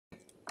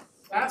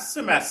Last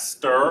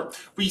semester,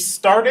 we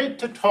started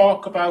to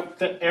talk about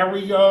the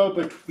area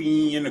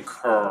between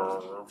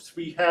curves.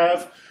 We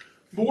have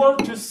more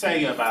to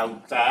say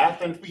about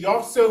that, and we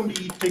also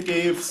need to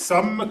give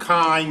some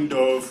kind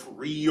of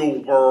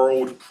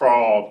real-world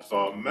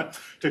problem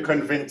to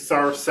convince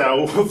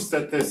ourselves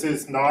that this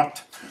is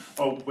not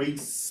a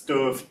waste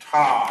of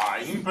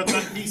time. But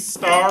let me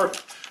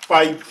start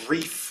by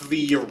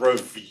briefly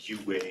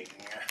reviewing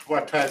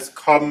what has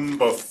come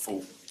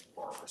before.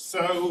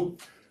 So,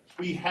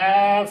 we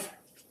have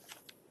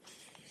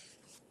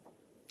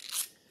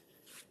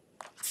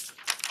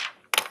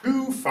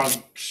two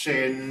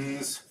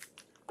functions.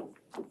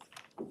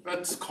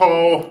 Let's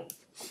call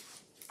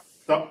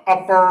the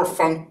upper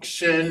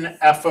function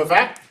f of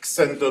x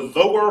and the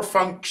lower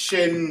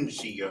function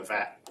g of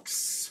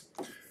x.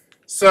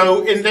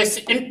 So in this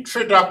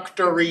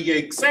introductory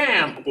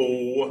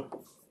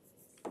example,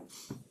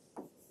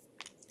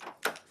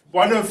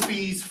 one of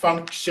these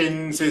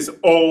functions is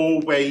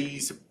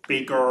always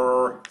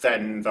bigger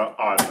than the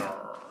other.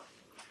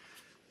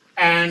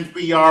 And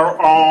we are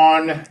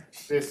on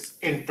this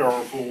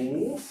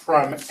interval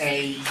from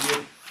A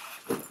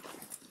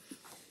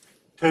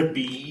to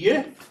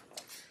B,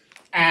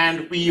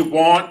 and we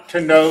want to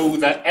know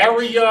the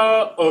area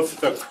of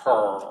the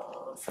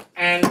curve.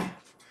 And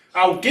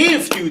I'll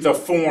give you the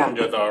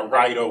formula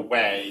right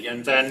away,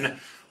 and then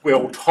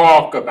we'll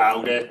talk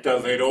about it a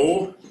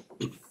little.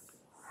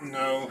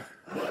 No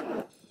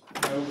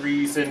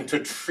reason to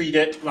treat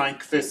it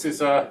like this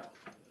is a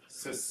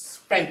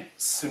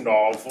suspense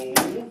novel.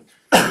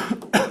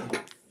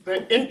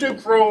 The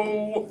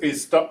integral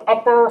is the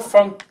upper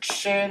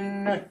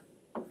function.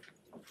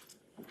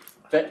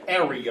 The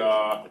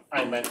area,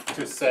 I meant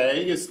to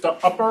say, is the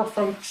upper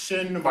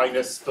function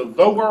minus the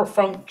lower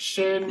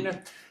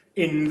function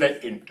in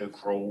the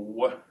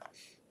integral.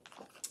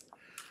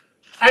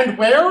 And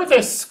where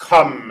this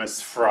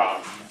comes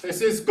from,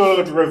 this is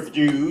good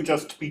review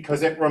just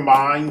because it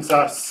reminds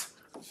us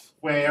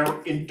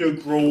where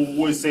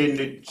integrals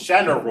in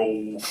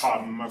general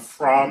come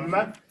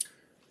from.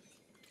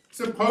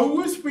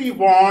 Suppose we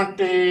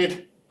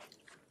wanted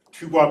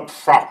to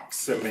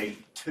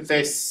approximate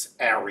this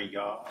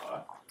area.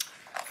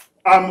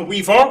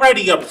 We've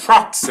already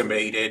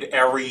approximated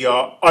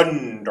area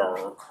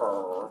under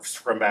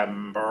curves,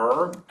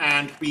 remember?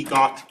 And we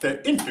got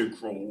the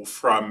integral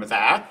from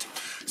that.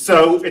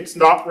 So it's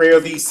not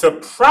really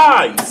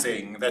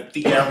surprising that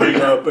the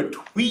area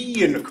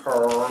between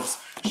curves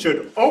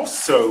should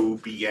also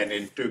be an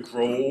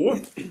integral.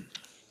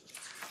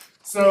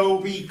 So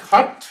we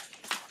cut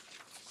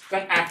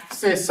the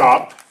axis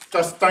up,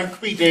 just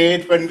like we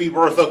did when we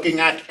were looking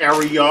at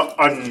area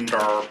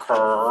under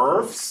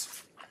curves.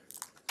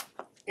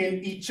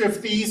 In each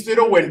of these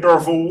little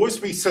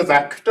intervals, we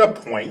select a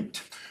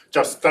point,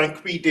 just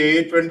like we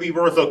did when we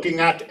were looking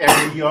at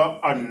area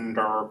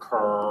under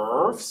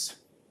curves.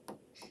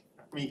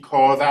 We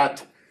call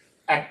that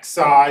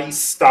xi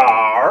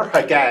star.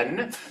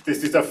 Again,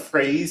 this is a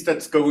phrase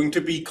that's going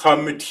to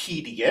become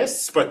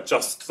tedious, but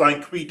just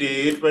like we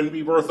did when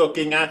we were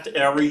looking at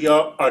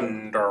area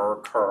under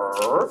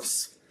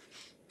curves.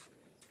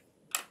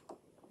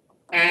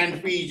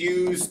 And we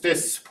use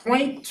this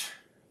point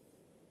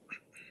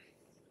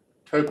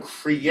to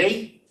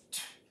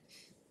create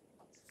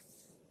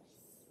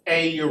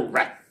a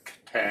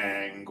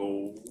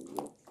rectangle.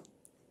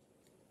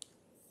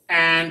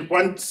 And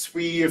once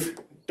we've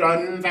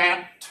done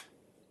that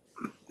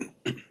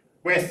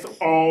with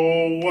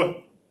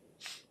all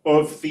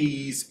of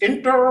these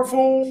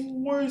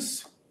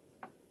intervals,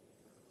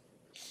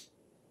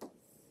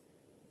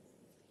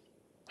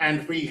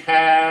 and we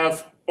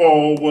have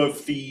all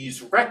of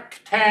these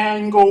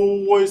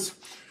rectangles,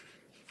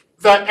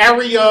 the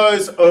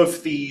areas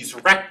of these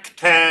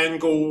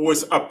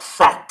rectangles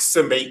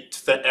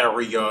approximate the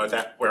area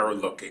that we're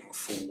looking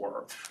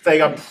for.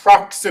 They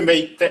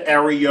approximate the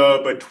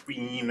area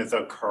between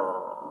the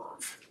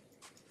curve.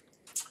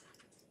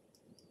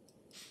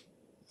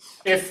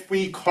 If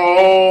we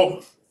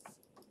call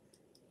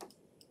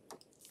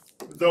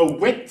the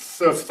width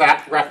of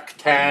that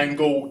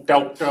rectangle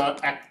delta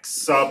x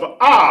sub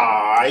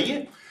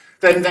I,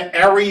 then the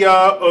area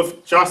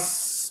of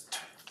just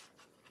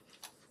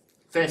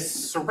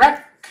this rectangle,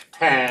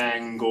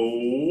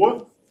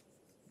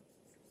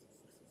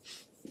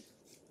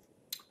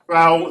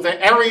 well, the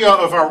area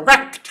of a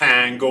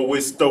rectangle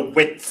is the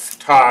width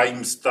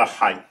times the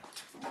height.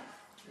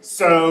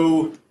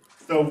 So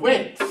the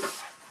width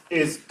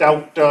is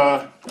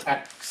delta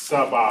x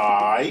sub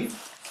I.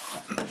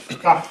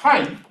 The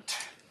height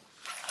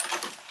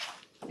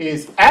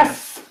is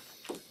f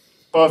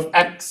of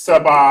x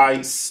sub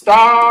I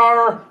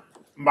star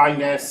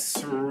minus,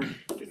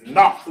 did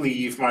not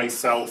leave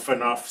myself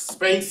enough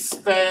space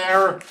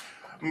there,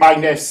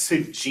 minus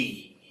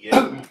g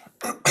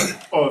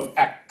of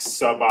x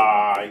sub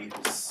I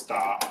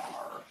star.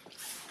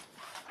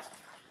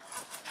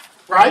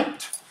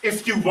 Right?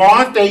 If you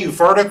want a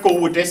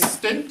vertical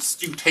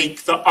distance, you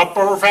take the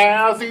upper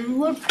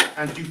value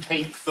and you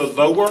take the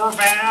lower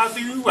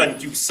value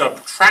and you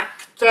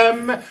subtract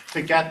them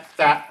to get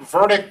that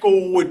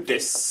vertical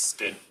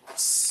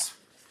distance.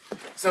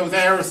 So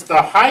there's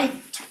the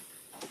height,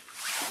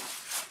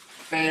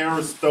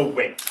 there's the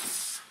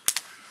width.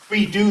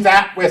 We do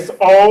that with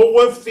all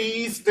of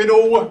these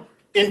little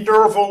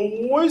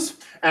intervals,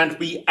 and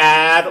we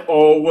add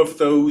all of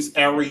those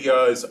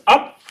areas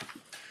up.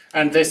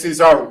 And this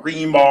is our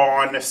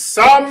Riemann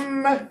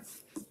sum.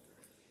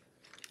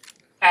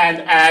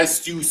 And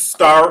as you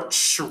start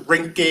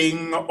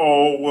shrinking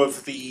all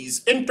of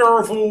these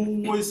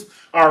intervals,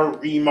 our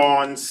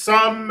Riemann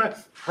sum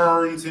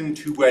turns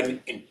into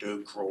an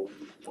integral.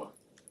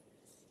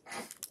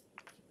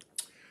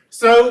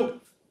 So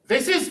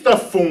this is the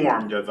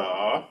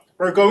formula.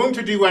 We're going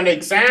to do an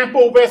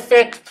example with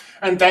it,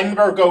 and then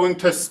we're going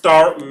to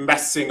start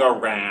messing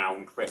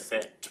around with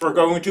it. We're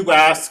going to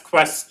ask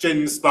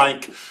questions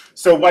like,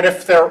 so what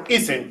if there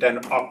isn't an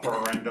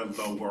upper and a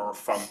lower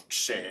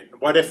function?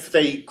 What if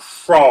they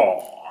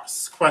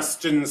cross?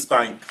 Questions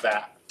like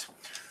that.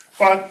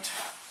 But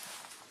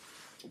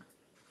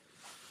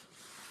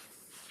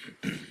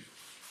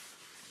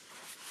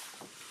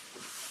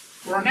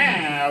for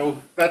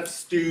now,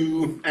 let's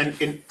do an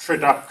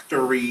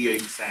introductory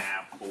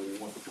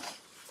example.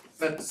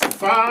 Let's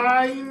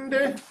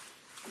find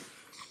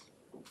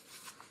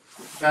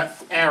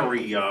that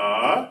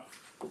area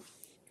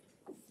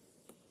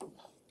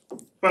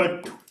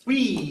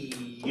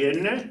between,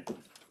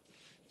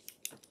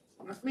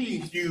 let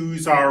me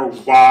use our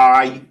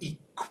y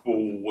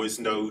equals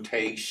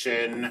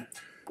notation.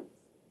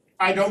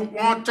 I don't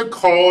want to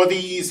call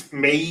these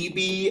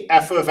maybe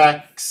f of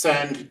x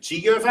and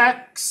g of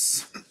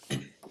x,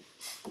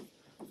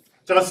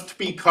 just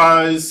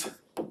because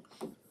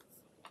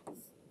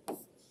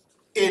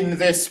in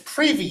this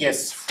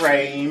previous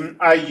frame,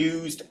 I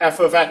used f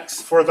of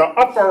x for the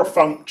upper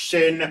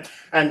function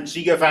and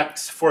g of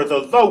x for the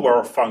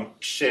lower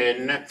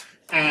function.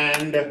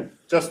 And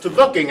just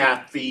looking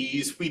at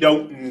these, we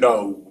don't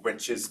know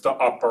which is the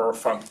upper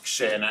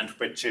function and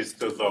which is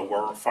the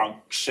lower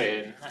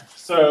function.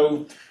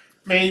 So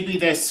maybe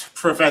this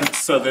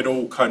prevents a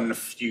little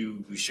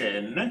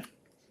confusion.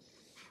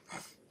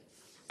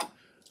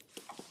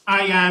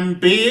 I am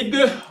big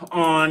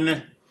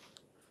on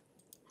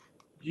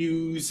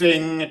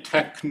using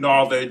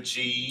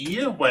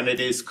technology when it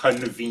is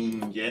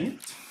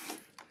convenient.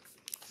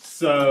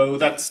 So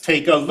let's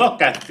take a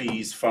look at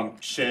these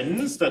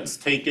functions. Let's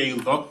take a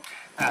look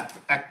at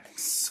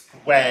x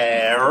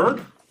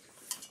squared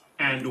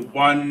and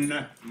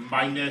 1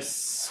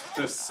 minus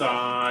the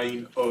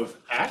sine of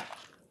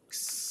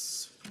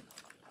x.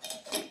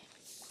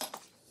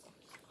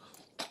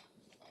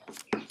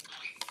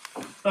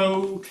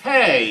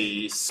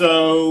 Okay,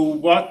 so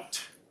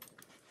what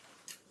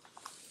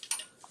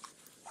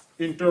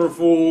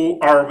interval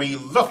are we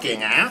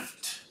looking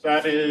at?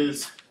 That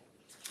is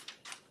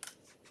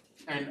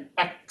an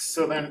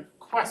excellent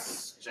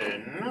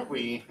question.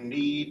 We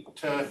need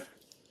to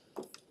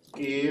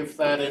give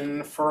that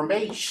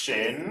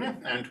information,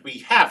 and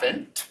we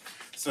haven't.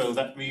 So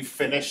let me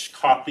finish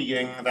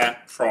copying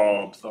that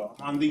problem.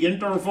 On the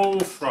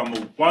interval from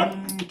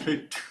 1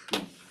 to 2.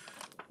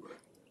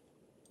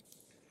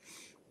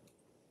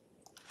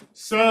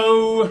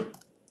 So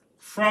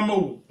from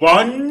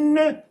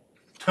 1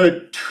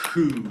 to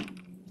 2,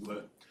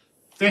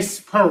 this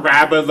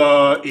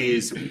parabola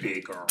is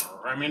bigger.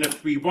 I mean,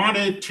 if we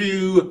wanted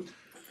to,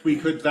 we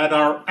could let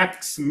our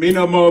x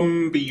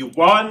minimum be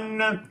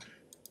 1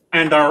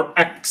 and our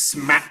x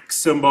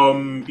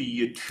maximum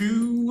be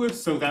 2,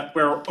 so that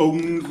we're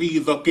only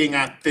looking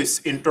at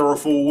this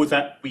interval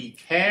that we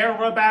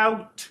care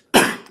about.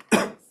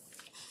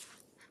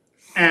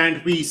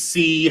 And we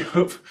see,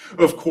 of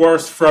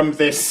course, from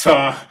this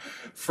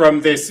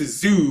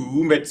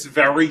zoom, it's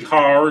very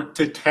hard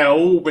to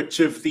tell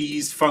which of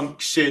these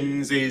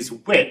functions is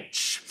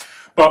which.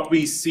 But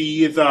we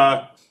see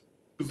the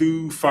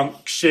blue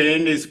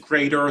function is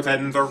greater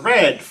than the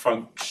red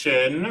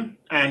function.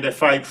 And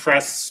if I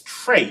press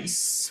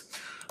trace,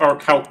 our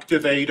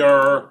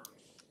calculator,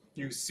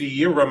 you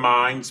see,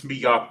 reminds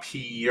me up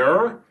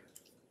here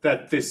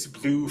that this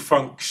blue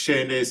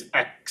function is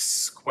x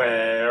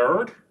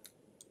squared.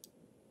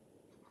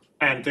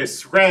 And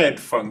this red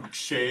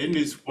function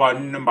is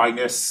 1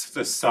 minus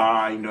the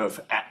sine of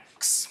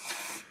x.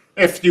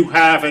 If you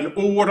have an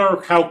older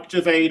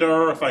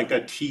calculator, like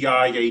a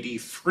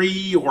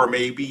TI-83, or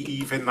maybe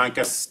even like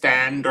a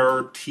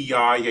standard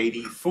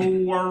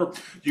TI-84,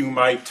 you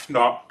might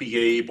not be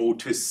able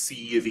to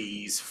see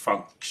these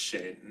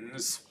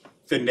functions,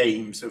 the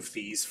names of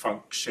these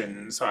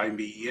functions, I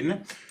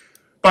mean.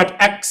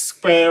 But x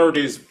squared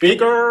is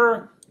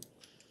bigger,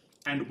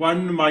 and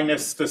 1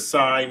 minus the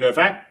sine of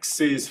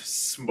x is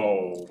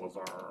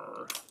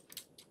smaller.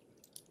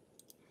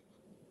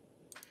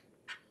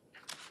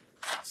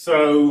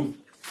 So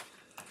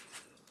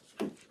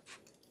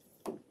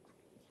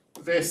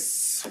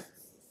this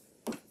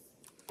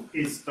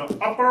is the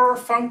upper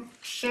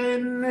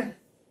function,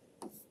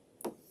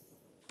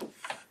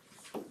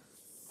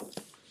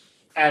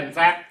 and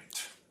that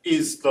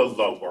is the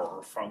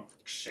lower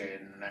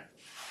function.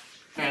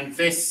 And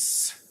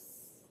this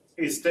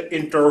is the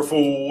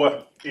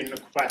interval in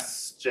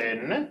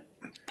question.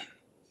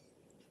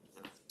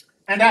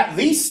 And at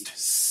least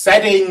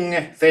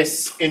setting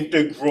this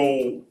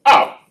integral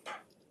up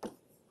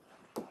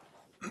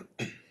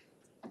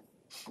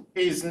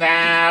is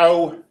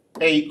now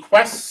a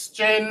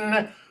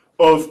question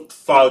of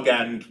plug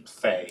and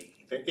play.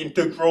 The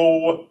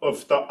integral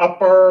of the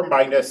upper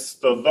minus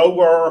the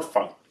lower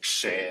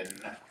function.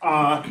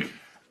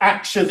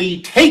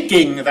 Actually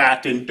taking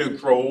that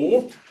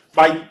integral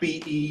might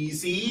be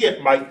easy,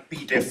 it might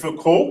be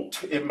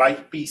difficult, it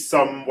might be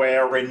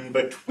somewhere in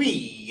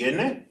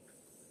between.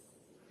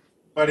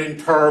 But in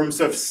terms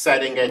of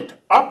setting it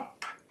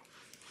up,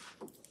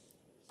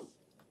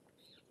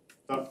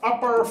 the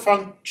upper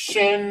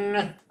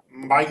function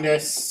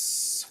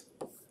minus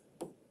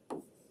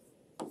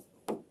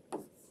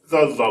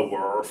the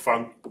lower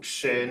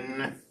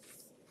function.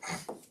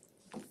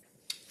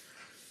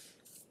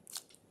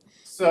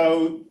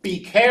 So be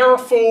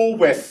careful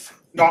with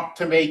not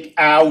to make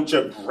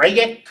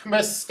algebraic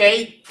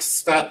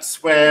mistakes.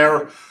 That's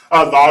where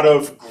a lot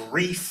of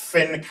grief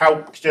in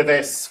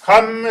calculus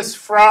comes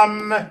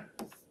from.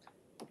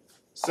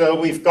 So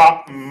we've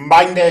got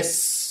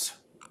minus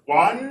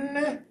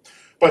 1,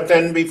 but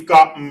then we've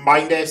got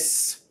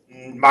minus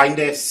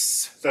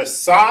the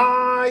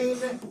sign.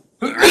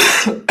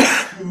 Two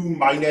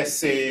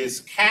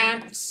minuses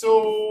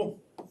cancel.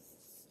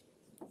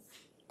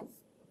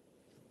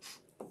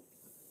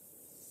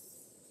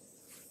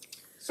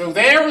 So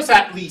there's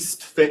at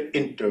least the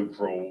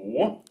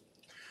integral.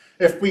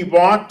 If we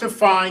want to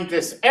find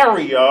this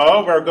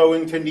area, we're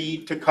going to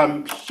need to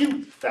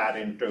compute that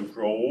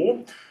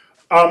integral.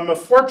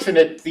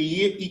 Fortunately,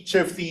 each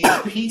of these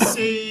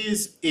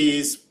pieces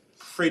is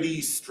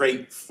pretty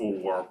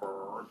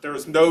straightforward.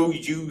 There's no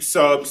u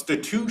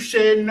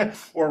substitution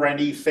or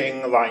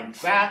anything like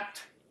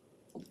that.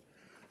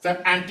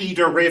 The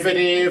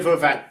antiderivative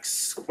of x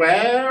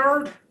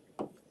squared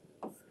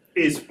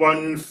is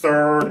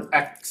 1/3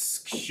 x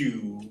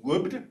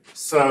cubed.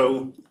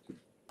 So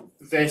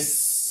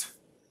this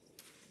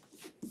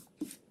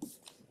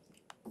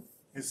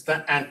is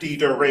the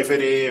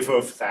antiderivative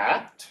of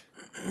that.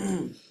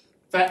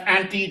 The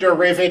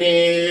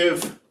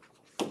antiderivative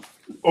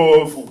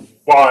of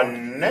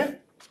 1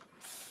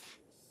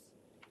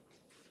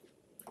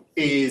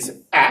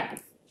 is x.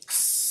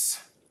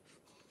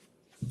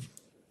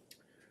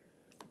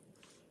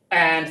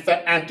 And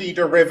the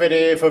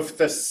antiderivative of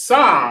the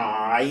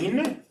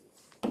sine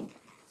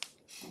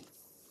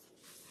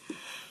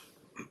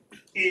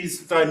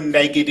is the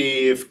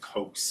negative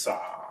cosine.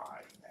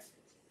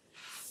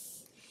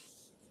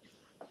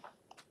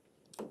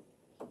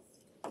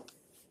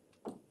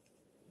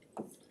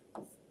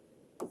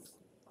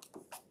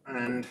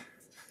 And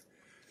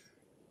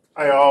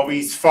I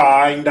always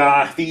find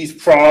these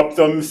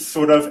problems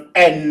sort of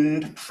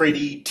end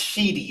pretty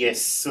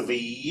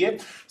tediously.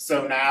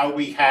 So now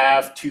we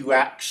have to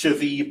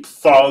actually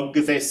plug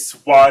this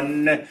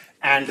 1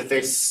 and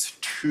this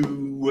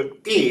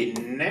 2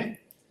 in.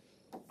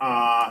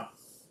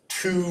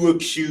 2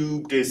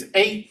 cubed is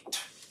 8.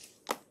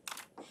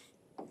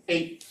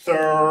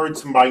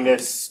 8/3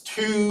 minus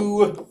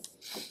 2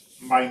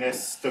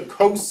 minus the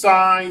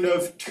cosine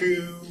of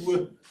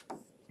 2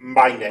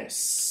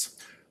 minus.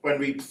 When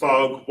we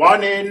plug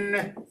 1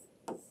 in,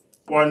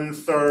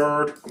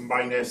 1/3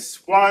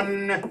 minus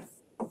 1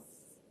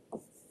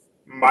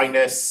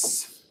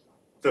 minus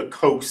the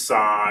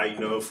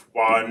cosine of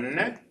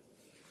 1.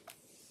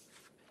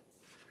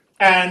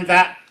 And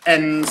that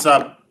ends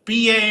up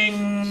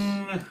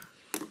being,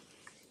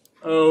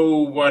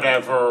 oh,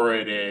 whatever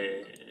it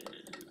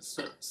is.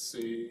 Let's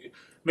see.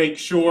 Make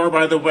sure,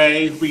 by the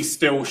way, we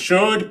still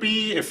should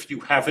be if you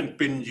haven't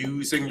been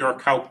using your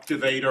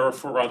calculator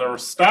for other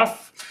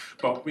stuff,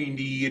 but we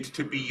need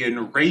to be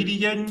in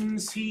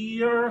radians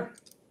here.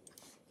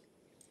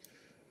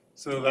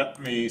 So let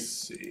me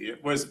see.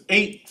 It was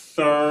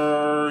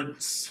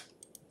 8/3.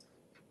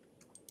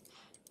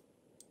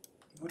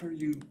 What are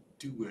you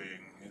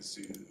doing,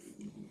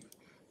 Zoom?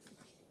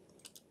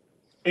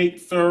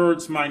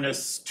 8/3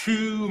 minus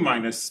 2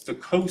 minus the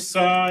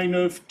cosine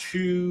of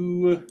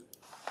 2.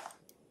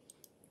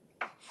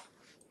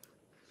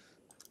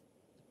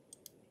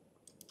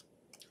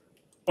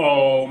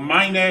 Oh,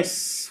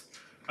 minus,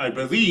 I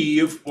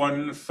believe,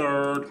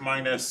 1/3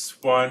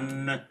 minus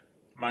 1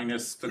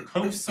 minus the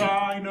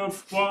cosine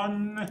of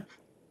 1.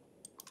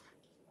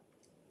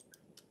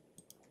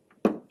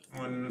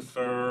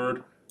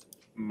 1/3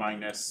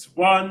 minus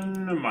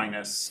 1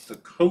 minus the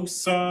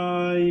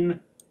cosine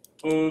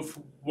of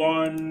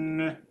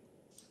 1.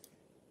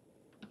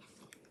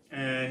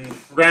 And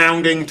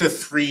rounding to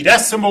 3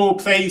 decimal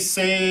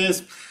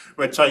places,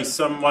 which I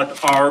somewhat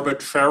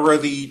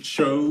arbitrarily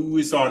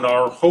chose on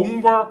our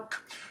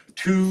homework,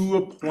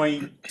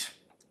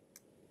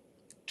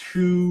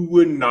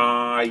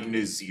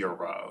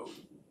 2.290.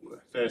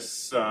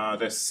 This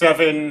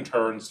 7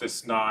 turns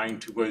this 9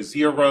 to a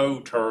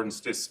 0,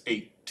 turns this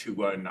 8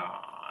 to a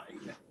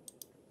 9.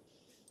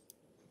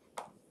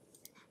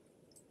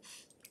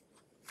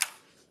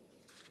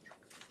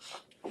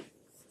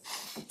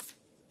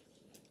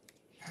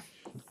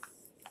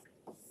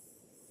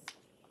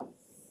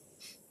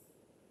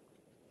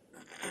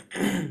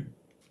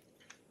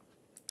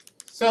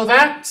 So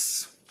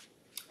that's,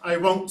 I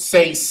won't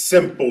say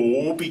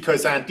simple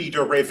because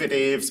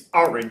antiderivatives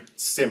aren't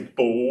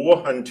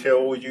simple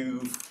until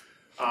you've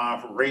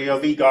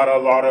really got a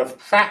lot of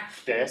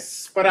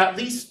practice, but at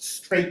least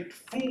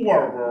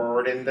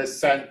straightforward in the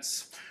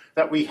sense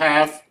that we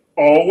have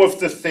all of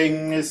the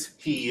things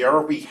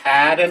here. We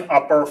had an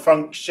upper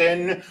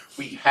function,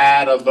 we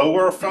had a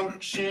lower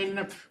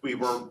function, we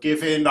were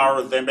given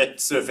our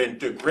limits of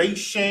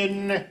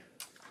integration.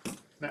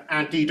 The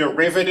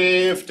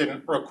antiderivative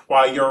didn't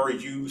require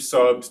u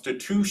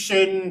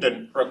substitution,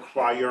 didn't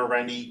require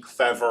any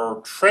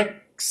clever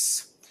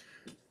tricks.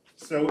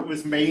 So it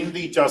was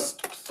mainly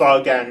just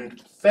plug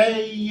and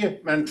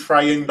play and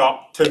trying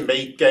not to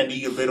make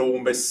any little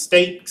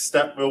mistakes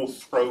that will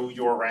throw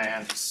your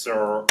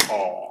answer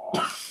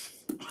off.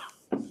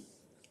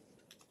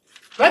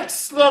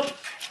 Let's look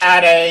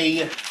at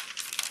a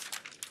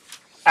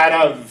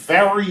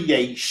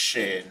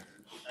variation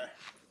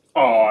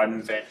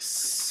on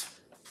this.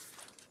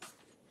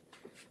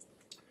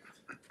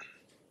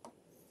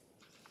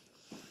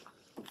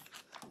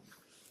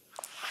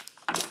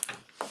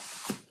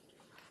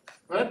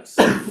 Let's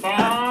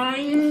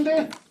find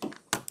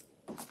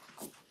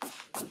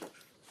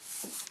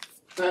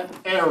the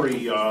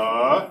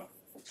area.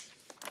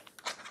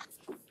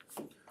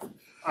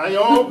 I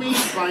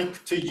always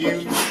like to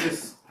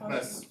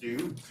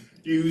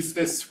use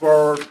this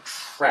word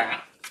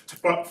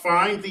trapped, but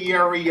find the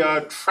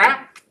area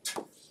trapped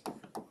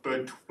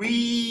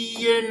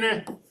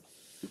between,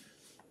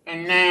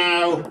 and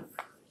now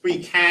we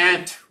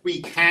can't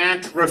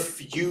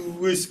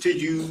refuse to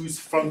use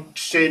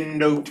function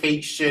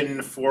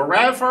notation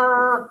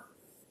forever.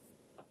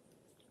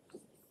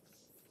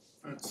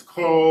 Let's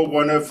call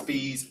one of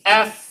these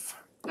F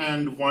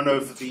and one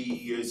of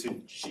these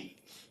G.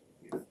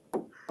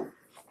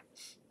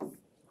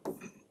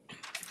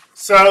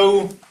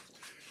 So,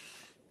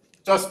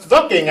 just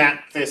looking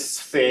at this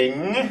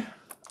thing,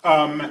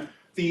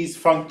 these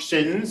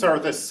functions are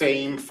the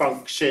same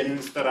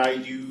functions that I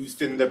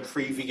used in the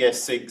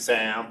previous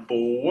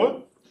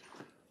example.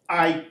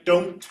 I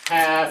don't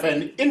have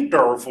an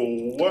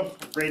interval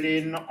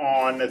written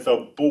on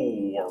the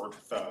board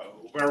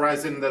though,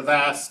 whereas in the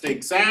last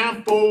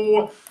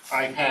example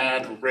I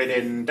had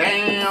written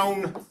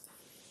down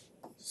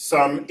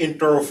some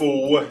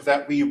interval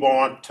that we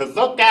want to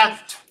look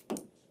at.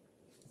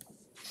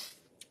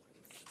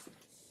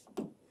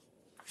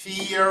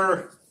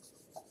 Here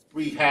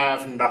we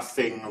have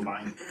nothing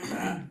like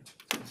that.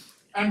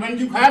 And when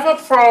you have a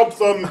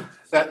problem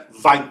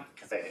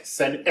like this,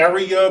 an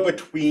area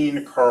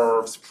between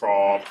curves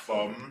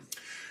problem,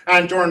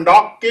 and you're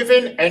not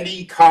given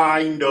any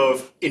kind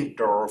of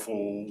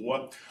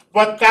interval,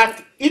 what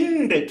that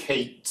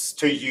indicates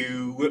to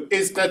you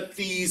is that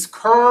these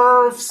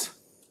curves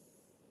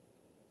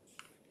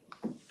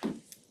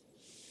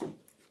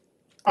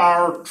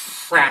are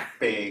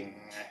trapping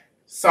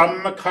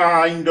some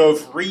kind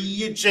of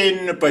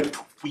region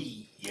between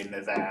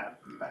them.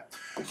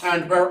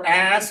 And we're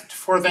asked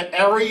for the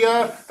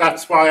area,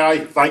 that's why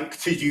I like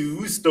to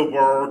use the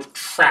word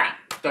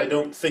trapped. I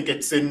don't think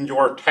it's in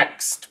your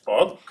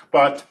textbook,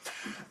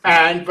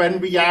 and when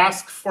we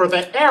ask for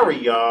the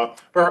area,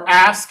 we're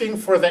asking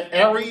for the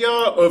area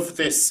of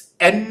this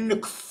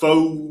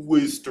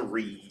enclosed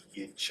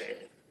region.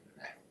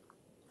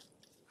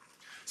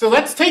 So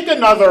let's take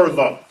another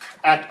look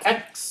at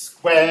x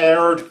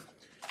squared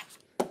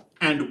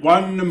and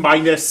 1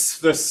 minus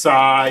the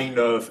sine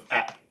of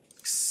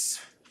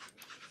x.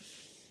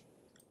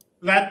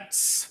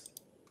 Let's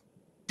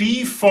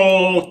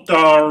default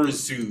our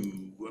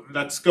zoom.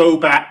 Let's go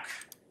back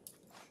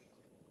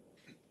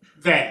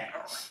there.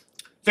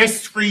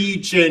 This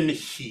region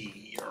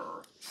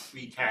here,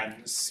 we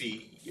can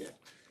see,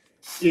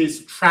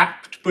 is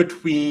trapped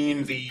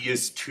between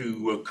these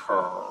two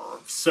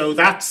curves. So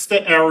that's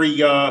the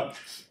area,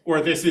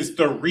 or this is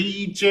the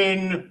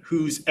region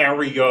whose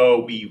area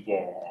we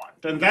want.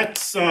 And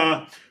let's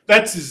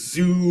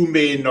zoom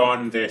in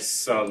on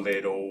this a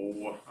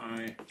little.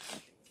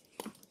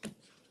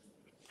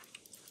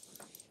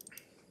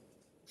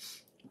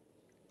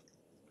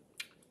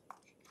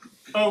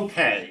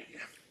 Okay,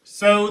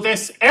 so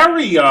this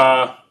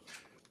area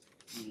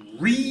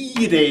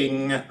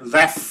reading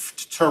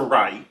left to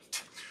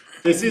right,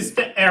 this is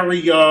the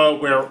area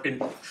we're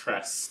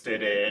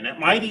interested in. It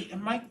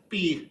might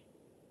be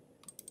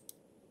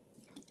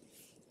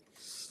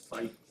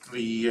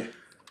slightly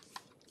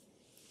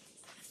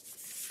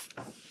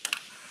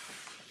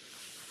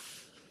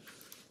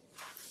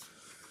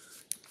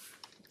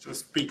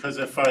just because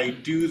if I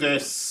do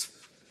this,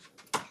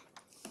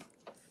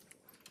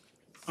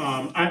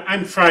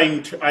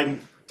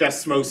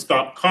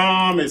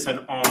 Desmos.com is an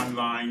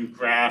online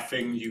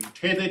graphing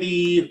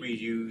utility. We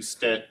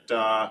used it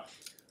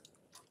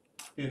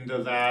in the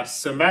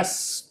last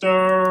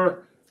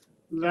semester.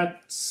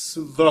 Let's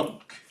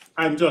look.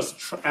 I'm just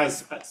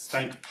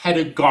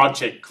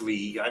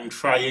pedagogically, I'm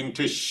trying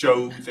to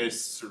show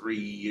this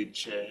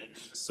region.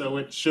 So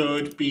it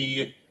should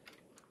be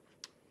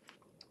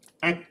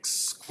x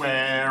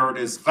squared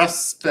is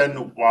less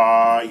than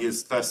y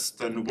is less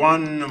than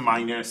 1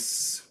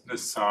 minus the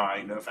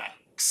sine of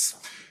x.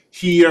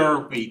 Here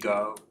we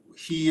go.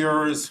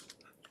 Here's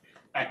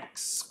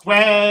x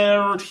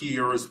squared,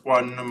 here's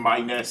 1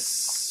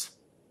 minus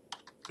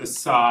the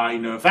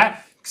sine of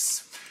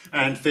x,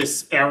 and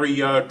this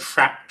area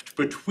trapped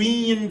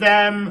between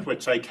them,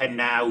 which I can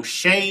now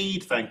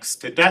shade thanks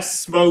to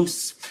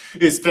Desmos,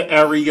 is the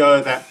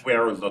area that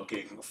we're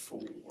looking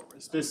for.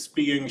 Is this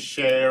being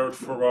shared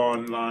for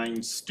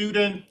online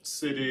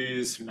students? It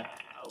is now.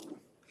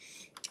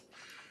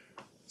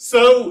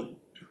 So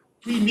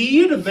we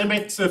need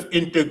limits of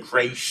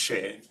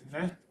integration,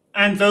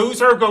 and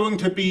those are going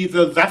to be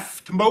the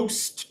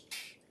leftmost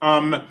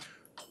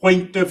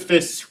point of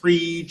this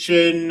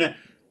region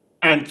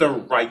and the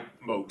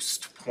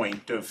rightmost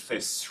point of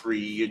this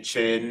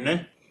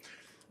region.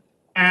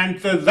 And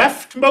the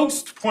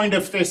leftmost point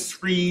of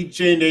this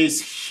region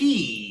is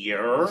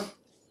here,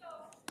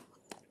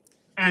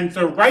 and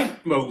the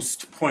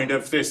rightmost point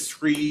of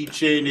this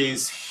region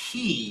is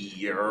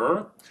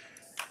here.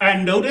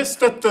 And notice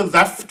that the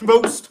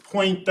leftmost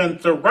point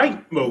and the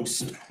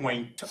rightmost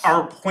point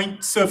are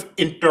points of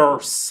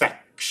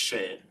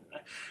intersection.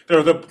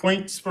 They're the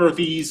points where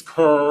these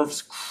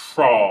curves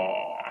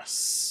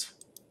cross.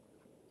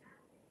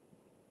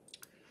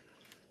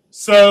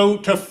 So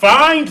to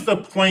find the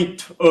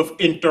point of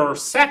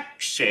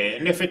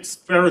intersection, if it's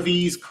where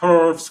these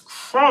curves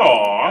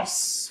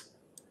cross,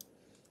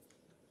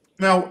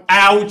 now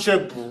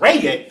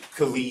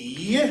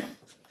algebraically,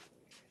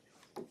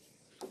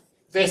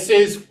 this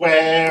is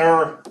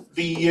where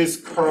these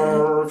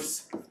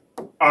curves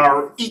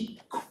are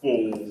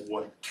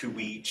equal to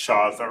each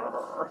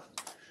other.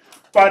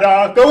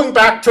 But going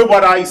back to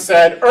what I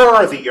said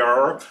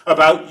earlier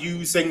about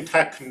using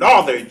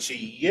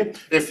technology,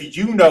 if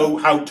you know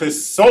how to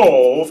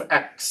solve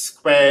x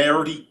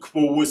squared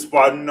equals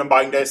 1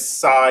 minus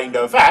sine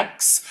of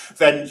x,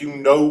 then you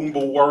know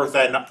more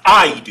than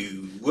I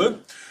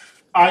do.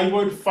 I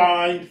would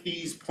find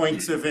these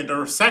points of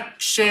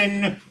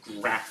intersection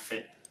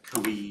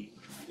graphically.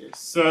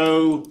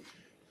 So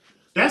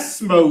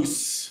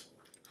Desmos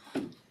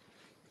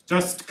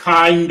just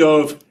kind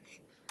of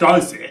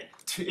does it.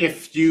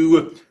 If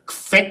you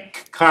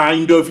click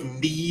kind of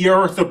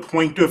near the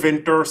point of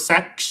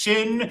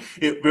intersection,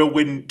 it will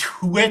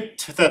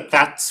intuit that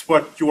that's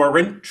what you're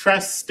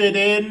interested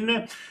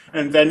in,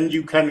 and then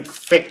you can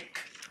click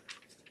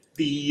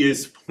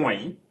these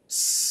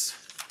points.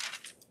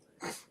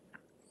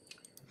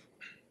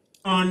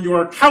 On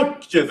your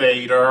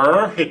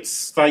calculator, it's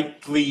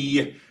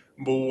slightly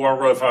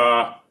more of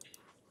a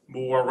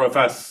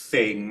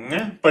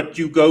thing, but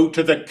you go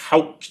to the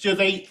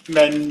calculate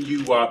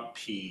menu up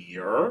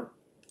here,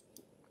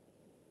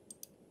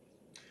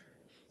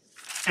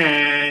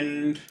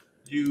 and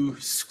you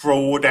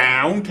scroll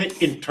down to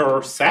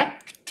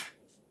intersect.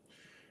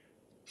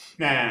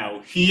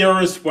 Now,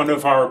 here's one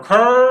of our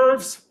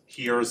curves,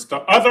 here's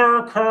the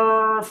other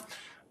curve.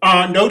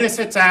 Notice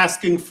it's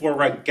asking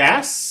for a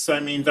guess. I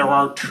mean, there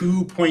are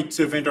 2 points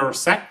of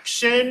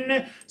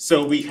intersection,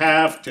 so we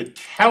have to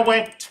tell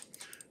it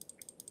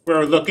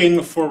we're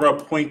looking for a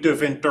point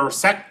of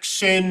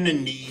intersection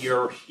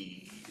near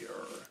here.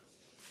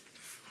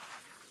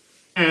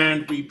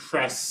 And we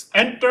press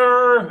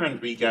enter,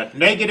 and we get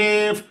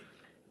negative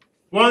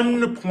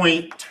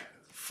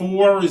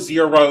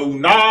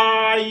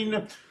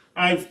 1.409.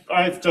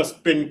 I've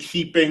just been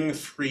keeping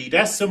 3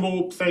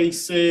 decimal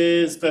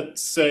places.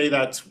 Let's say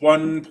that's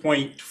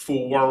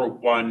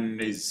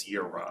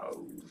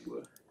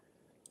 1.410.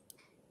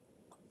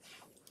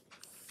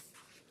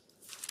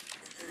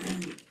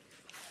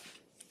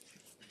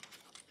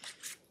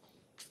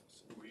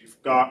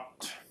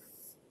 Got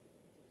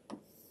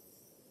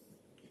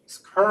these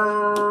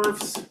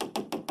curves.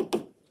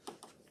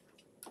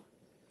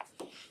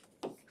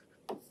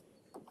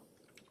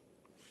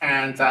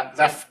 And that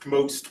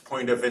leftmost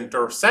point of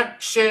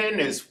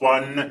intersection is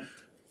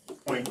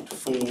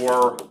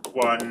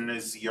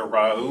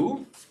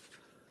 1.410.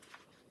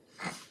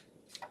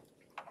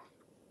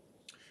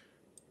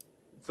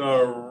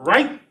 The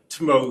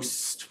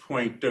rightmost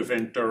point of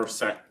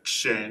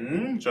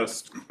intersection,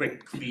 just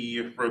quickly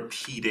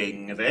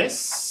repeating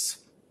this.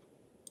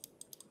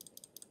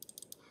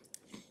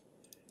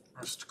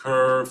 First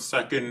curve,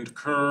 second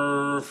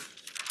curve.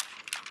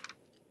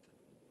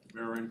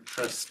 We're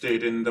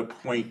interested in the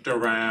point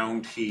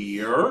around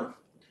here.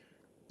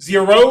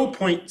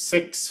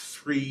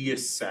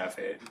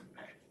 0.637.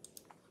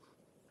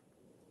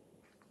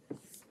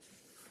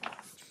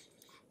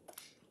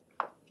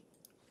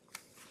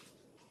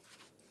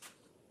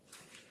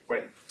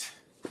 Wait.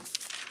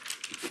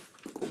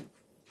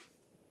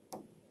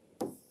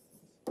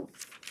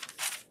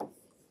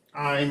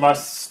 I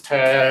must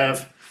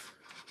have,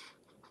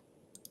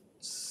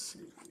 let's see,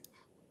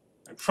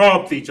 I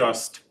probably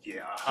just,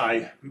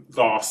 I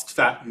lost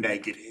that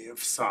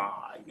negative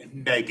sign,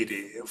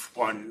 negative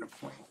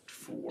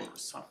 1.4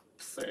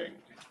 something.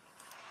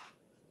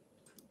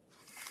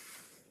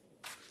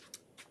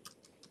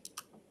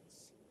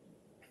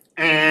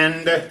 And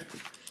And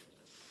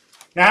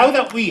now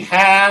that we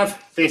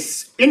have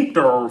this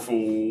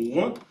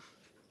interval,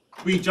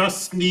 we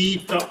just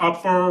need the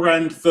upper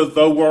and the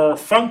lower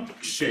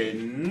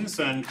functions,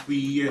 and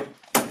we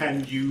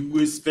can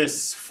use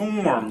this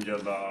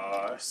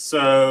formula.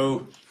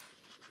 So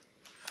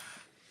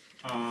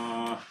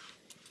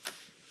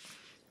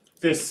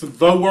this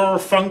lower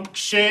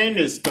function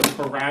is the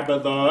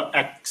parabola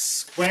x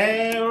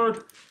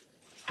squared.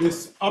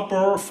 This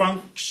upper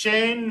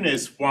function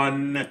is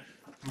 1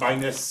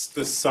 minus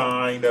the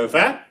sine of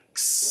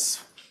x.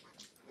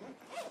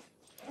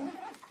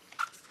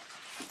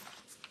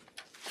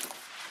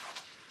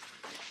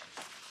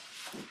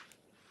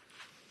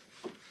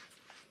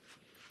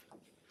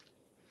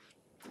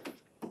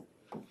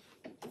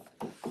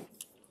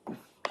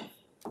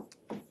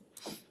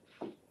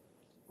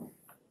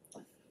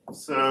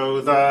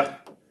 So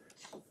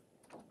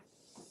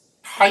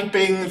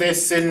typing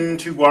this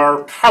into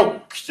our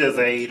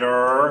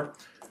calculator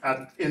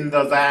in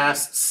the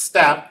last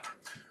step,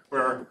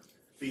 where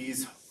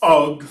these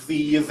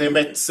ugly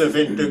limits of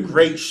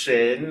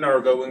integration are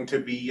going to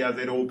be a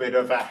little bit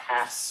of a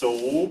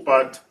hassle,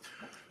 but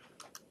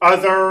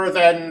other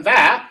than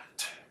that,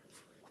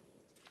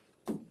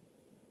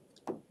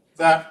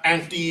 the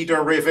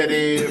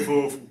antiderivative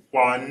of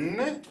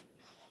 1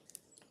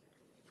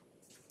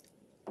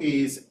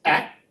 is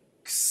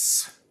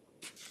x.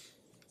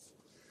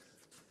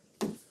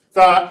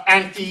 The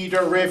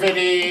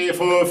antiderivative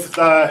of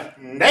the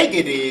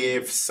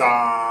negative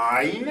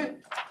sign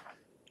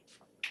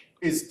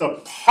is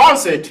the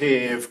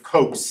positive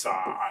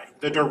cosine.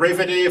 The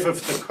derivative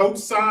of the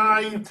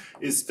cosine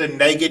is the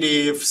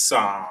negative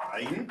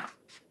sign.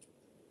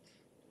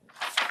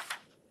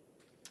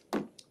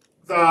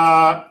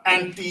 The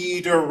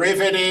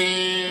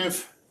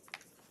antiderivative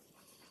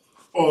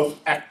of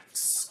x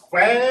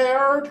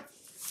squared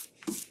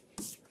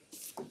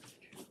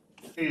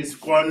is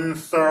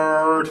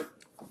 1/3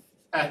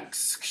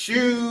 x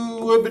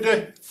cubed,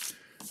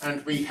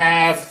 and we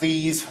have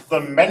these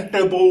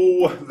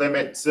lamentable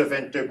limits of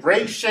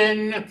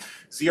integration,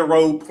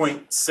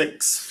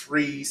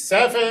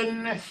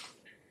 0.637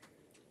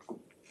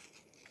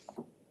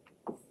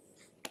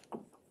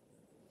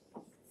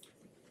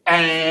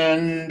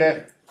 and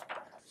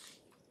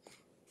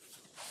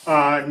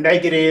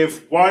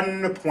negative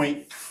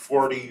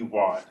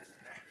 1.41.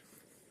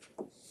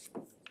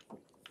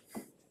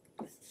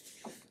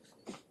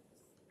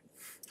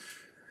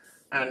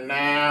 And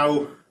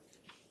now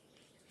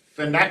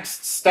the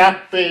next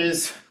step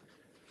is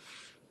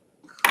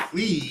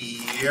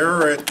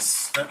clear.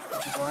 It's, do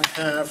I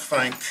have,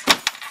 like,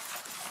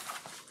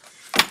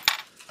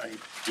 I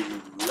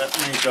do. Let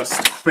me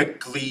just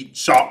quickly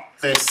jot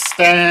this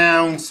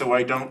down so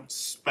I don't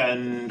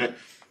spend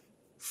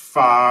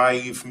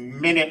 5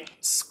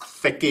 minutes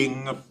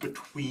clicking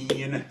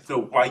between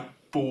the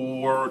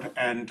whiteboard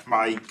and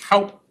my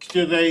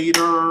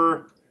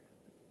calculator.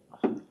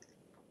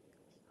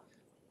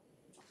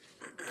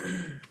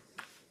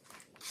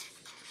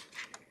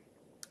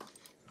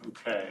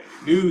 Okay,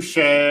 new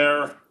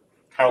share,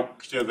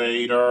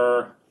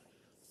 calculator.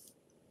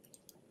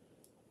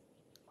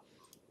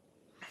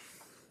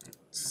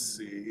 Let's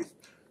see.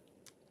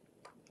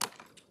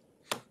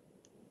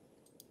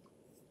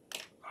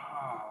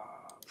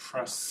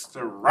 Press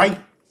the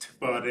right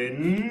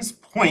buttons,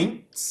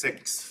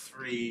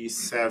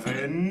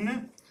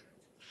 0.637,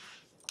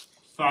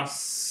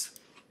 thus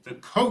the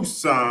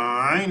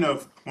cosine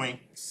of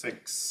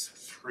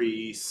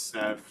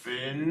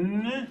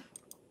 0.637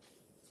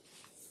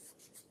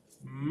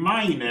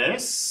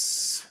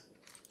 minus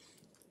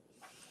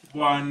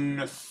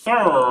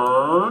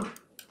 1/3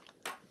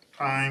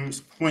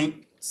 times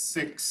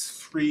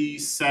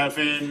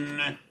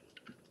 0.637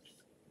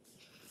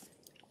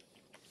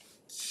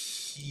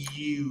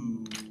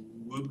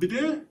 cubed,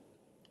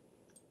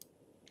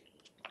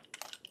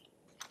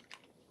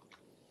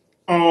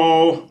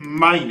 all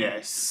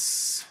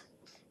minus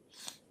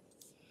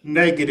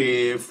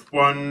negative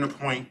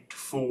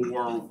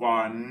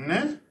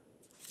 1.41,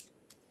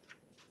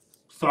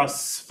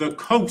 thus the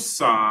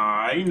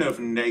cosine of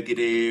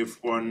negative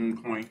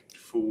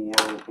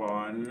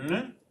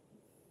 1.41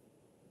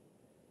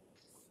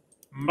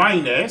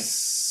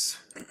 minus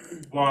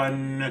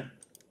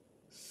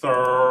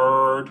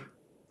 1/3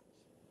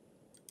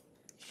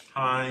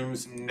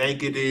 times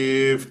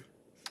negative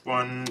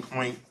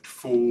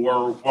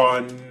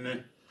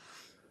 1.41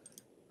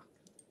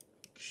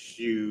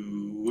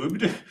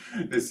 cubed.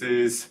 This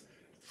is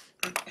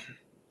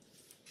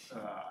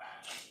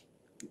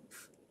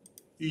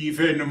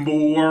even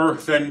more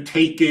than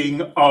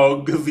taking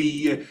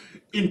ugly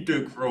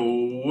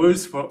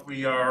integrals. What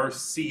we are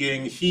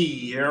seeing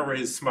here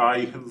is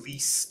my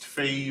least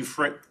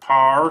favorite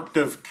part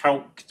of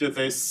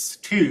Calculus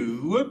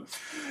 2.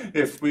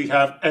 If we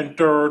have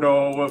entered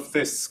all of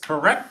this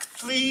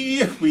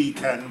correctly, we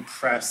can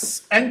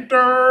press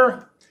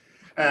enter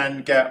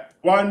and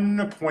get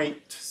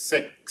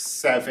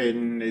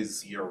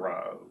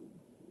 1.670.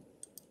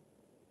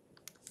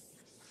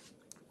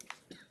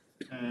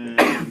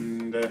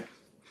 And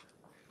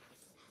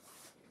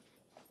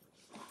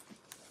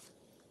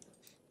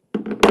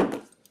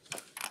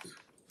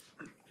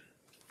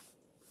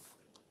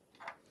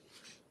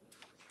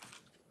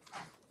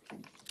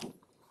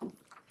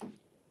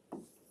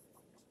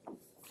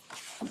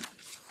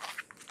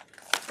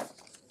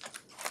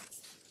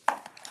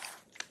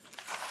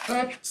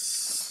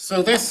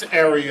So this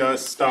area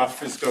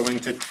stuff is going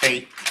to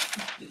take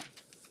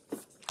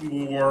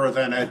more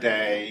than a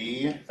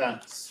day.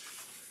 That's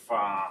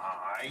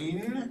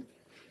fine.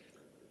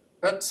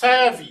 Let's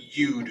have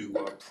you do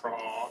a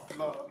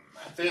problem.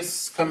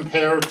 This,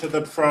 compared to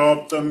the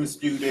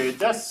problems you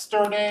did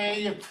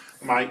yesterday,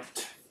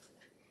 might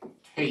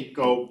take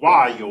a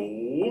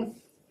while.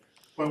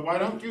 But why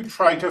don't you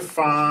try to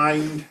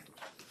find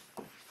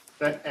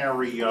the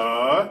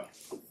area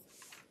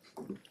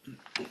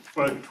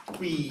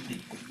between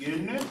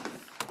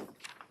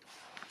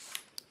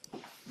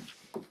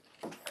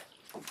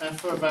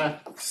f of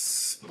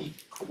x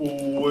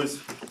equals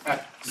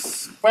x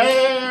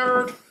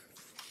squared.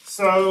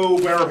 So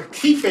we're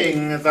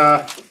keeping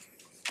the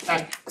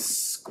x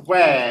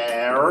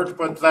squared,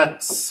 but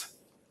that's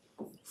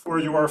for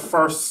your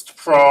first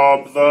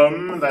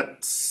problem.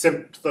 Let's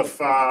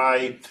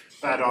simplify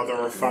that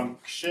other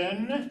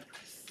function.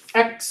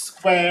 X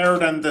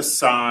squared and the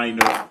sine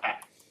of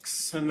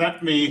x. And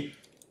let me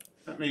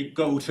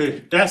go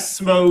to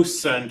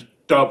Desmos and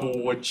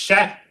double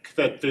check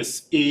that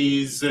this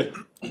is a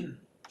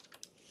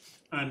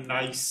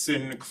nice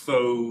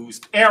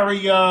enclosed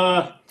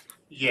area.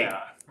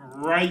 Yeah,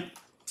 right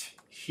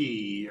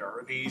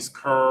here. These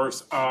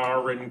curves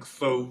are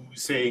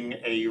enclosing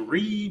a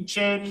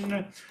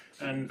region,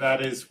 and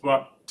that is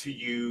what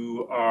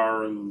you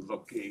are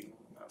looking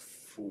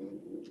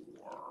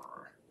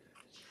for.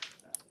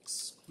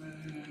 X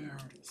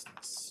squared is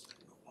this,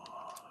 y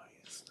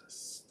is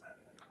this, then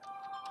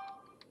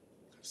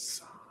the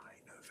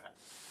sine of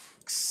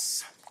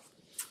x.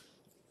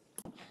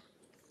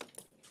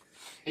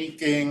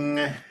 Taking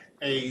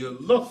a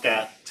look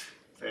at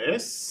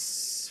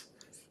this,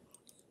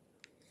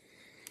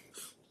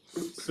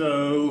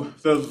 so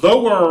the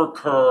lower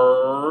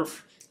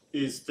curve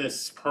is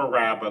this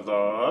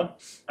parabola,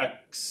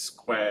 x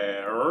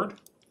squared.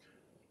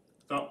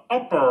 The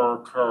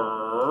upper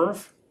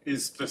curve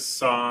is the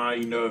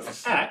sine of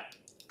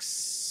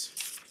x.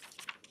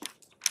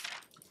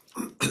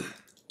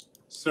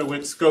 So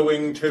it's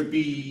going to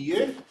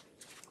be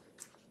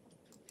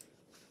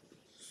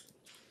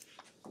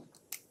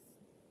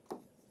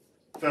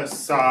the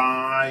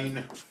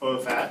sine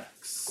of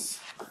x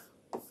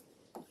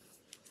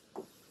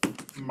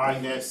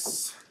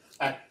minus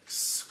x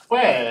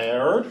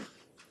squared.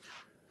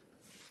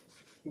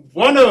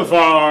 One of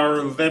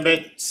our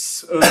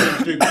limits of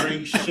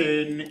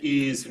integration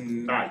is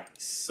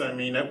nice. I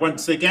mean,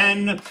 once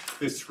again,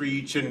 this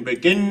region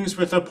begins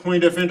with a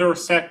point of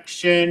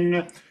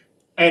intersection,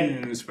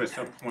 ends with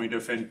a point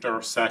of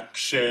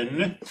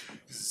intersection.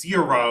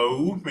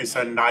 0 is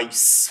a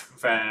nice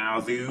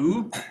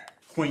value.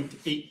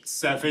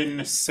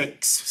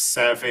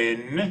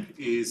 0.8767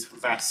 is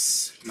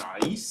less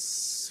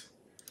nice.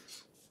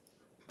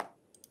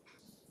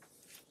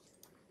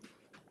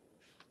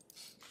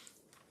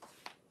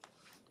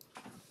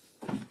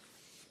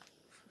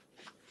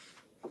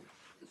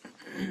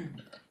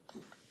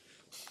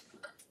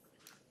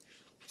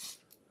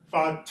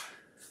 But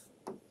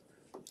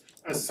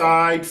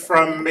aside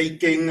from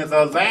making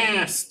the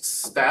last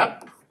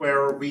step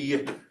where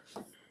we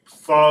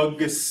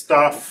plug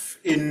stuff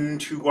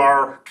into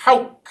our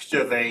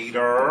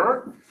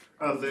calculator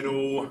a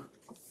little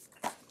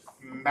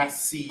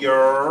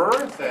messier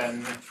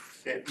than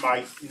it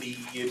might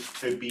need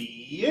to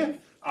be,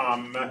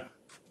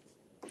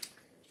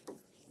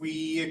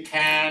 we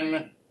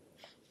can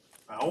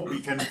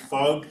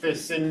plug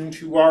this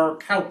into our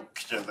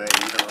calculator.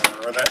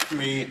 Let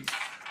me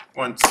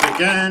once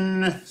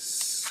again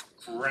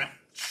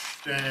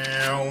scratch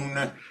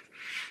down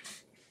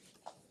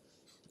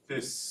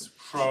this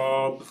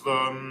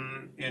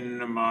problem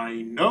in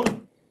my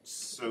notes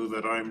so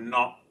that I'm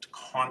not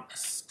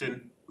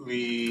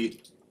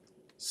constantly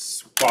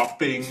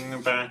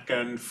swapping back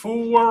and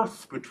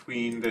forth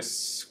between the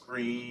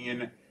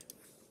screen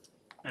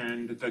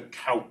and the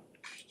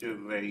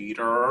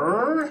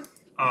calculator.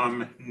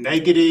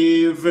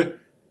 Negative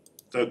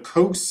the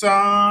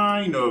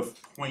cosine of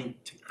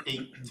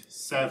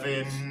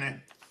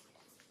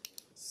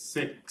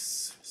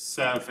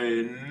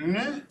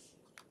 0.8767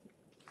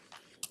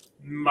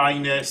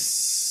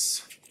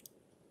 minus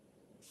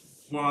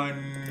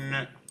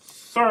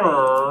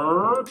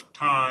 1/3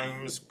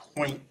 times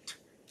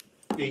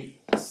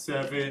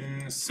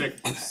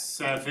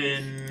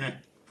 0.8767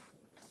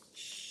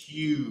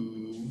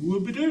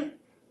 cubed.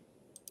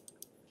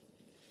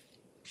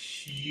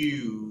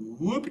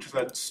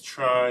 Let's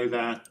try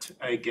that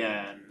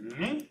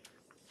again.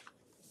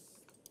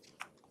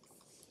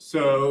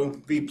 So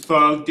we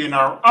plugged in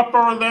our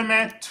upper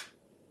limit.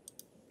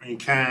 We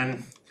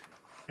can,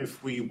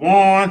 if we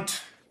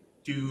want,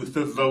 do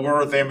the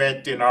lower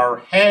limit in our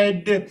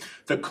head.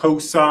 The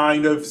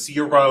cosine of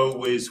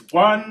 0 is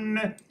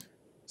 1,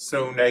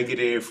 so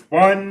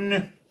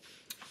 -1.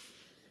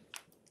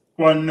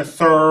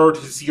 1/3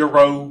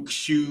 0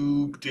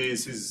 cubed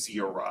is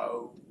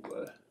 0.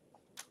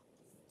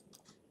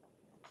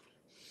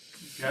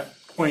 Get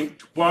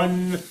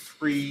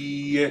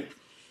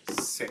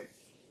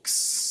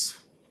 0.136.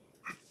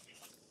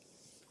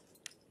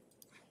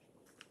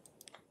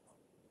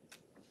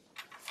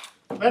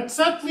 let's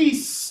at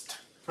least,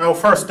 well,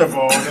 first of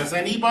all, does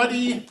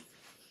anybody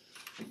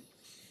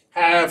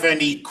have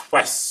any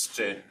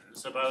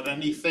questions about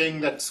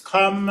anything that's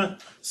come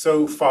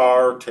so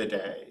far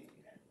today?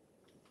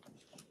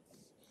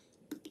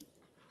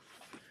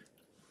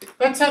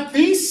 Let's at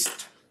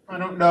least, I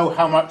don't know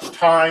how much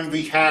time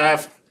we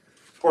have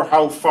or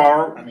how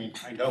far, I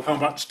know how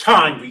much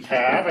time we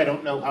have, I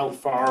don't know how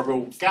far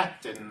we'll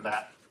get in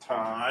that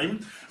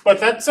time,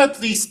 but let's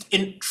at least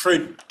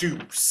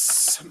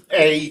introduce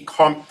a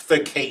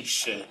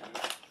complication.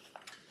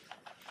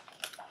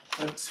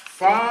 Let's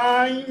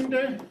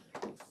find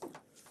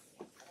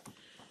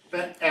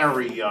the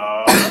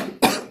area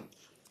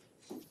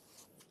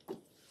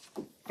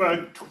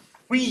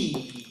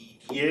between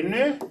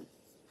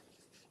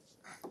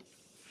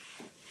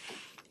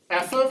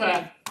f of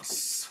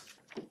x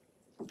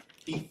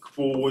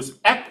equals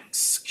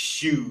x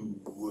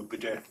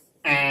cubed,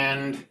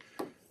 and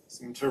I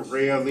seem to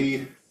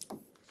really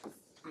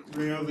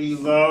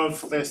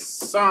love this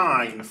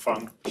sine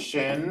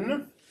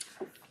function,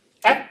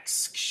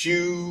 x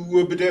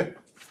cubed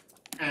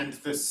and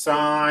the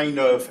sine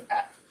of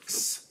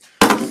x.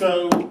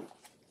 So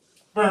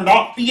we're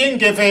not being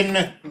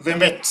given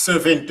limits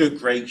of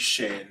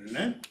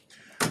integration,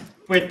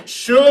 which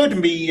should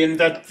mean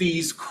that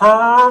these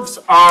curves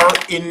are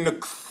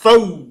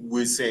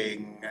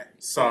enclosing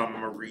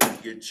some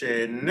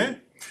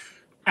region,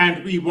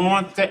 and we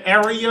want the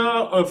area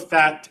of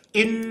that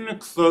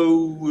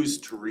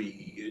enclosed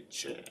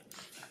region.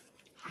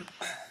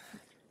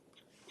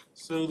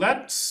 So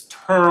let's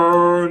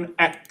turn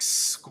x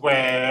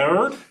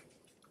squared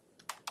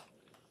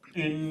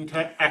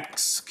into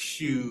x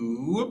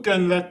cubed,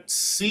 and let's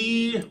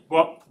see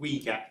what we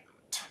get.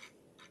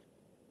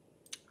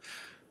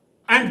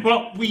 And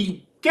what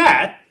we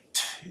get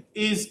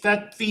is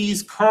that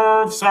these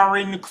curves are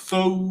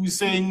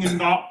enclosing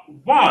not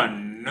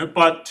one,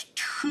 but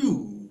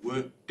two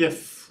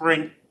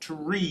different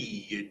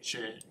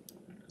regions.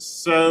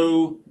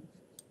 So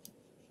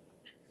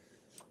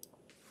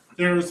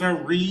there's a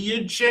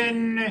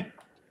region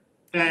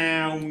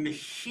down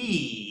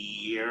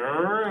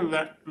here.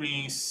 Let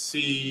me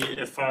see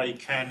if I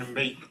can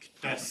make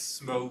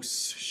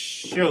Desmos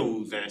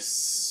show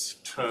this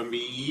to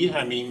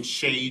me.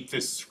 Shade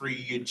this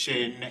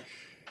region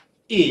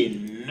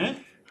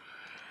in.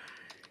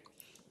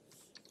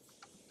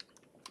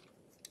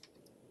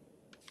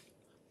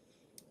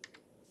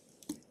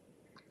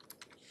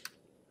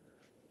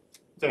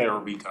 There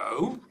we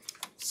go.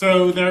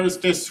 So there's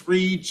this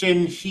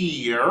region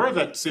here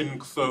that's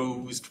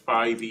enclosed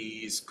by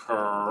these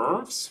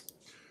curves.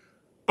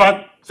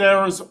 But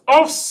there's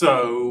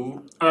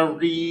also a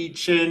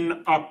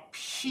region up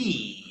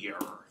here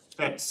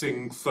that's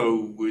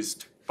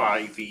enclosed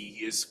by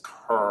these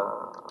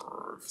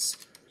curves.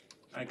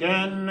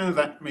 Again,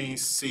 let me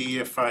see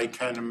if I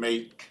can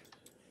make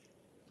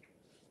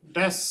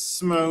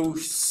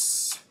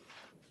Desmos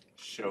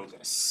show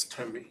this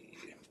to me.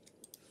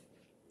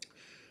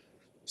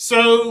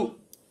 So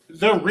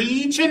the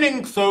region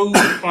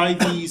enclosed by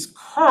these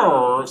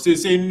curves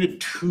is in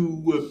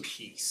two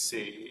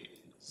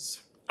pieces,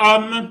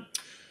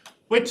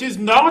 which is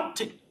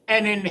not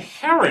an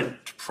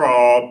inherent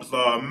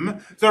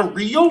problem. The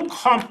real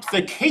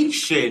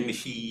complication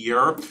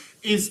here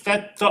is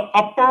that the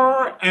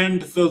upper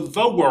and the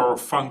lower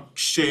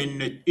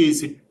function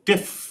is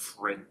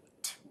different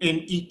in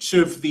each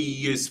of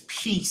these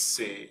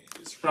pieces,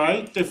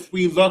 right? If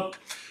we look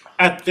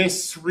at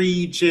this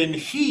region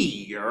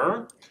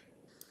here,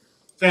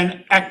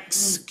 then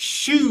x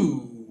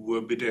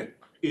cubed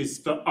is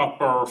the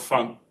upper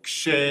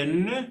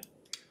function,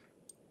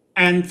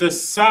 and the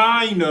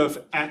sine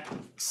of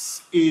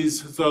x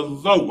is the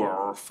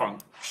lower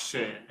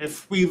function.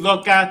 If we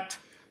look at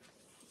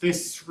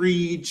this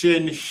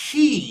region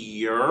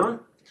here,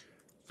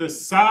 the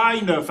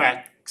sine of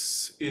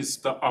x is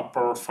the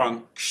upper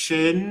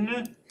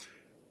function,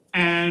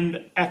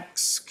 and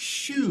x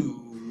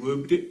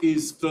cubed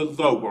is the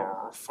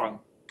lower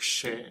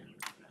function.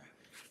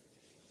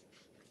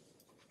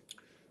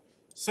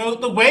 So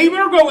the way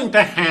we're going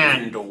to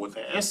handle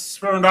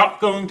this, we're not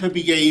going to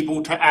be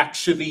able to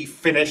actually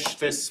finish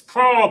this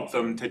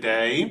problem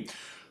today,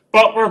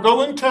 but we're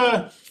going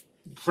to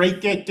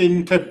break it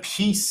into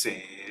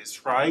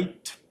pieces,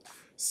 right?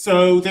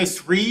 So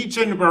this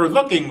region we're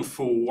looking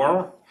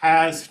for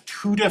has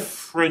two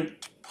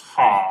different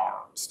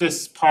parts.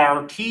 This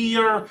part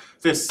here,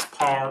 this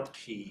part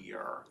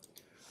here.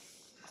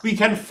 We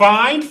can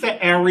find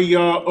the area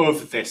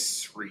of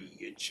this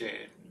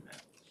region.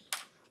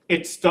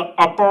 It's the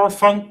upper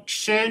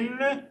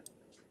function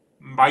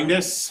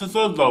minus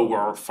the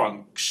lower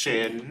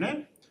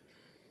function,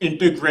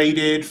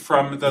 integrated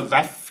from the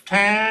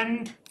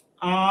left-hand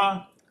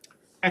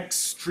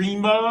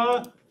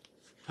extrema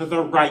to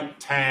the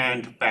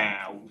right-hand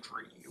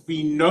boundary.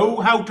 We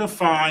know how to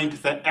find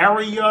the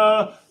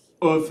area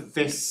of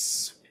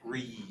this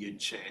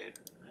region.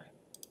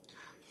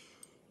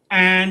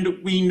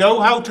 And we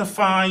know how to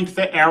find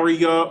the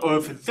area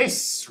of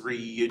this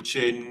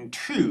region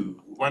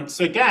too. Once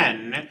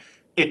again,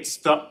 it's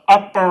the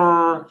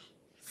upper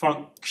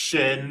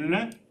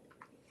function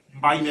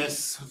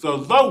minus the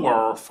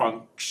lower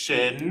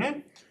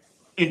function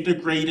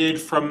integrated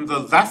from the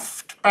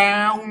left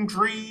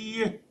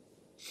boundary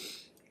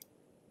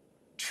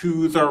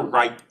to the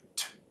right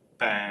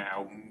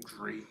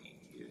boundary.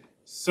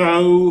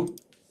 So,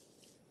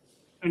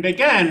 and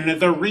again,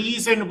 the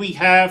reason we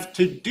have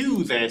to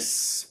do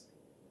this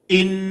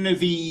in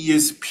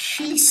these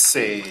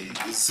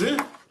pieces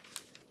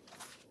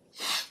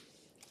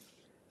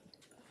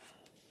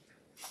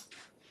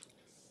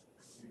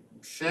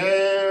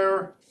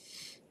share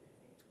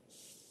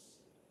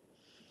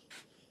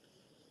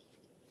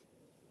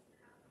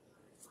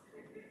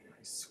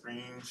my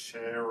screen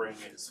sharing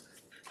is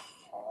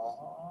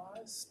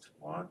paused.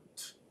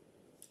 What?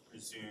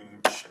 Resume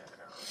sharing.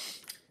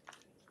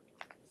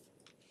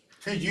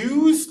 To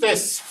use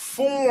this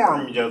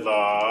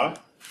formula,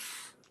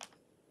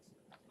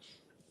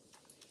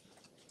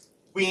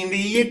 we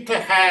need to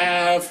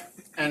have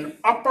an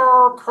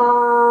upper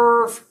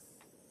curve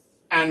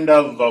and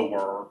a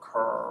lower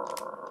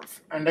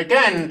curve. And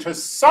again, to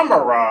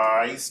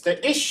summarize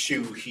the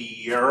issue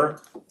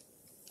here,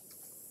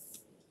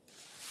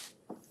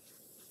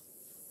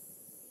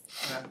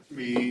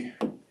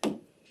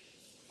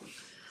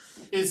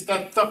 is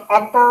that the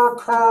upper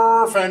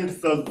curve and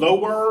the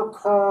lower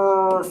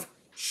curve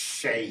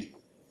change.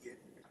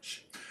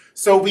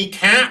 So we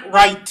can't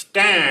write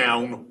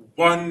down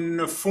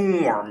one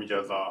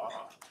formula.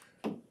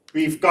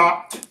 We've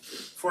got,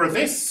 for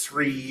this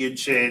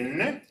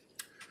region,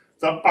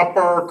 the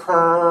upper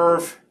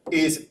curve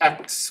is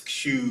x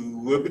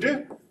cubed,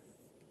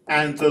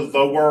 and the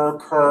lower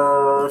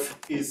curve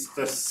is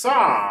the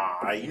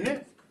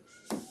sine.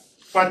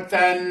 But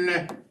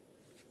then,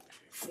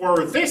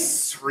 for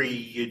this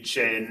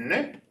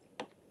region,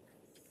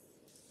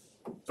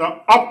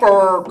 the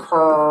upper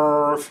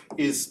curve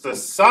is the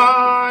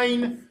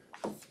sine,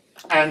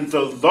 and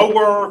the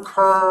lower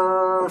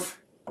curve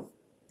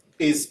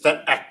is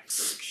the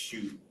x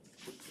cubed.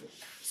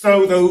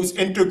 So those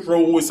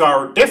integrals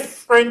are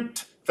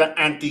different, the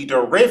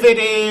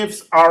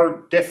antiderivatives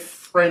are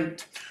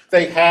different,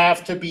 they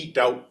have to be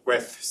dealt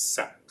with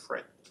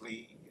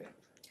separately.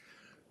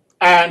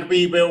 And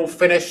we will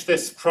finish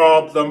this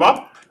problem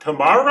up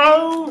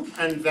tomorrow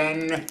and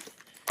then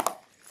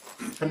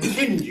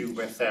continue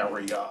with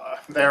area.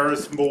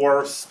 There's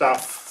more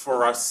stuff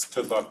for us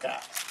to look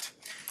at.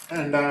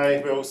 And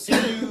I will see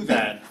you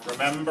then,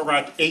 remember,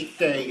 at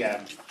 8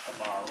 a.m.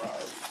 tomorrow.